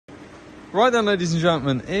Right then, ladies and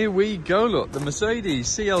gentlemen, here we go. Look, the Mercedes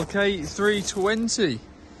CLK 320.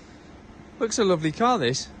 Looks a lovely car,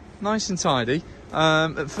 this. Nice and tidy.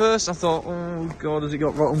 At first I thought, oh god, has it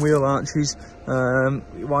got rotten wheel arches?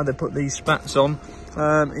 Why they put these spats on?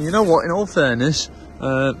 And you know what, in all fairness,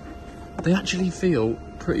 they actually feel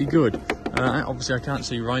pretty good. Obviously I can't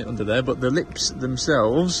see right under there, but the lips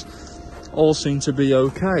themselves all seem to be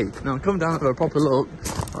okay. Now I'll come down for a proper look.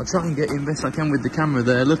 I'll try and get in best I can with the camera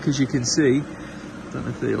there. Look, as you can see, don't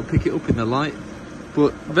know if it'll pick it up in the light,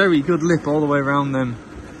 but very good lip all the way around them,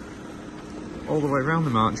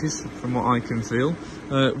 arches, from what I can feel,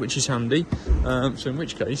 which is handy. So in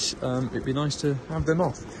which case, it'd be nice to have them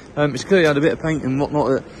off. It's clearly had a bit of paint and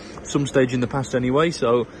whatnot at some stage in the past anyway,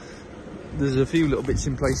 so there's a few little bits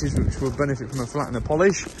in places which will benefit from a flat and a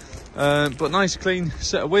polish. But nice clean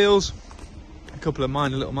set of wheels. A couple of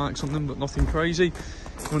minor little marks on them, but nothing crazy.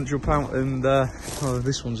 Won't jump out and, oh,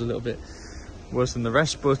 this one's a little bit worse than the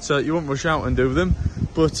rest, but you won't rush out and do them.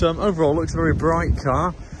 But overall, looks a very bright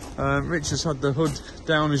car. Rich has had the hood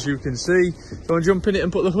down, as you can see. Go and jump in it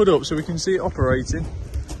and put the hood up so we can see it operating.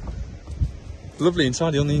 Lovely and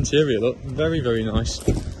tidy on the interior, look. Very, very nice.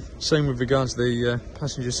 Same with regards to the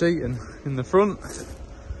passenger seat and in the front.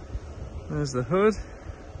 There's the hood.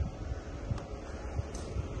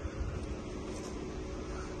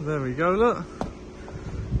 There we go, look.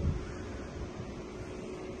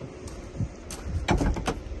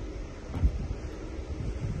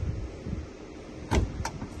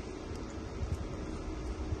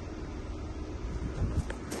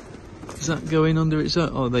 Does that go in under its own?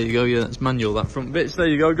 Oh, there you go. Yeah, that's manual, that front bits. There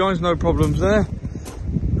you go, guys. No problems there.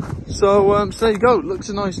 So, there you go. Looks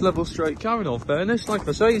a nice level straight car in all fairness. Like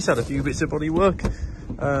I say, it's had a few bits of body work.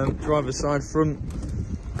 Driver's side front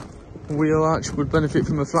wheel arch would benefit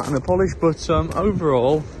from a flat and a polish, but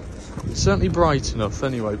overall, it's certainly bright enough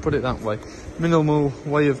anyway, put it that way. Minimal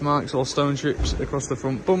way of marks or stone chips across the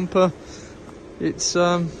front bumper. It's,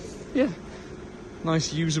 yeah,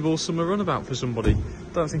 nice usable summer runabout for somebody.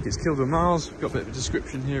 Don't think it's killed with miles. Got a bit of a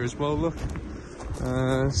description here as well, look.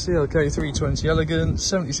 CLK 320 Elegance,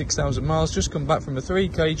 76,000 miles, just come back from a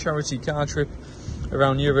 3k charity car trip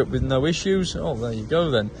around Europe with no issues. Oh, there you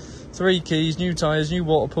go then. 3 keys, new tyres, new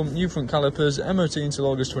water pump, new front calipers, MOT until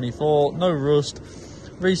August 24, no rust,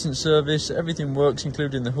 recent service, everything works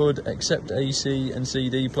including the hood except AC and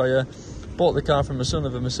CD player. Bought the car from a son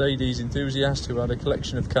of a Mercedes enthusiast who had a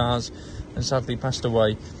collection of cars and sadly passed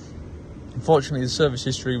away. Unfortunately, the service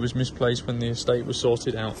history was misplaced when the estate was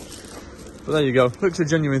sorted out. But there you go. Looks a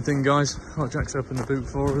genuine thing, guys. Oh, Jack's opened the boot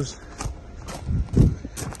for us.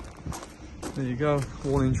 There you go.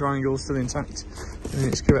 Warning triangle still intact in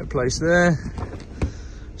its correct place there.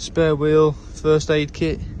 Spare wheel, first aid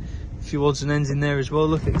kit, a few odds and ends in there as well,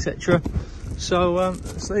 look, etc. So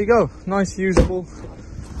there you go. Nice, usable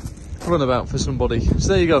runabout for somebody.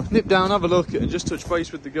 So there you go. Nip down, have a look, and just touch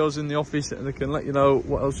base with the girls in the office and they can let you know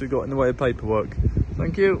what else we've got in the way of paperwork.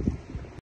 Thank you.